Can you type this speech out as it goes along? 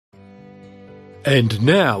And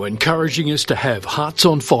now, encouraging us to have hearts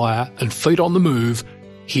on fire and feet on the move,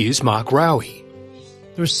 here's Mark Raue.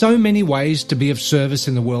 There are so many ways to be of service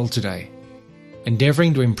in the world today,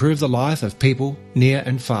 endeavouring to improve the life of people near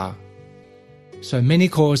and far. So many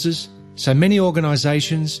causes, so many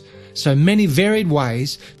organisations, so many varied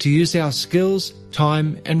ways to use our skills,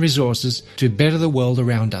 time and resources to better the world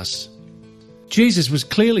around us. Jesus was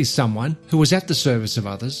clearly someone who was at the service of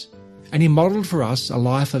others, and he modelled for us a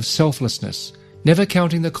life of selflessness, never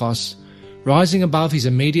counting the costs, rising above his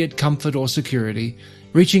immediate comfort or security,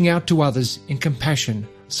 reaching out to others in compassion,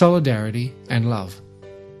 solidarity and love.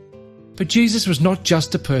 But Jesus was not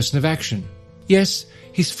just a person of action. Yes,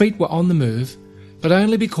 his feet were on the move, but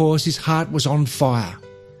only because his heart was on fire.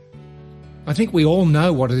 I think we all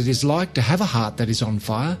know what it is like to have a heart that is on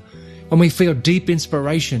fire, when we feel deep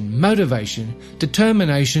inspiration, motivation,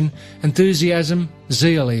 determination, enthusiasm,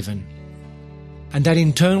 zeal even. And that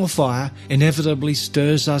internal fire inevitably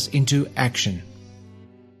stirs us into action.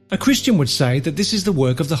 A Christian would say that this is the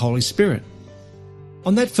work of the Holy Spirit.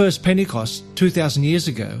 On that first Pentecost 2,000 years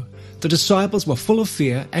ago, the disciples were full of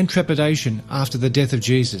fear and trepidation after the death of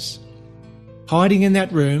Jesus. Hiding in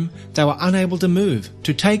that room, they were unable to move,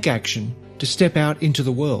 to take action, to step out into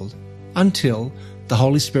the world, until the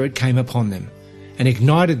Holy Spirit came upon them and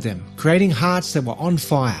ignited them, creating hearts that were on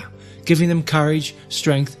fire, giving them courage,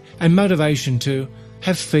 strength, and motivation to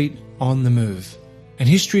have feet on the move. And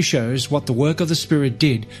history shows what the work of the Spirit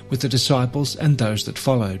did with the disciples and those that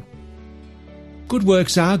followed. Good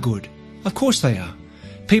works are good. Of course they are.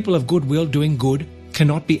 People of goodwill doing good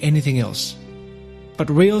cannot be anything else. But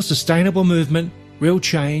real sustainable movement, real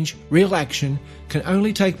change, real action can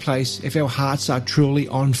only take place if our hearts are truly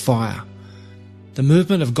on fire. The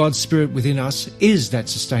movement of God's Spirit within us is that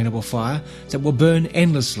sustainable fire that will burn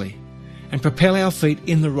endlessly and propel our feet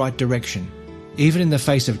in the right direction, even in the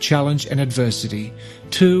face of challenge and adversity,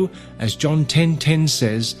 to, as John 10:10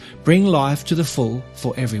 says, bring life to the full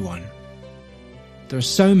for everyone. There are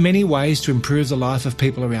so many ways to improve the life of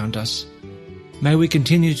people around us. May we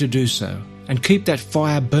continue to do so and keep that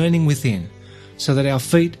fire burning within so that our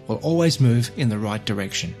feet will always move in the right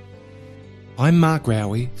direction. I'm Mark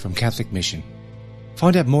Raue from Catholic Mission.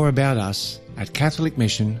 Find out more about us at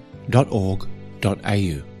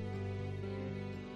catholicmission.org.au.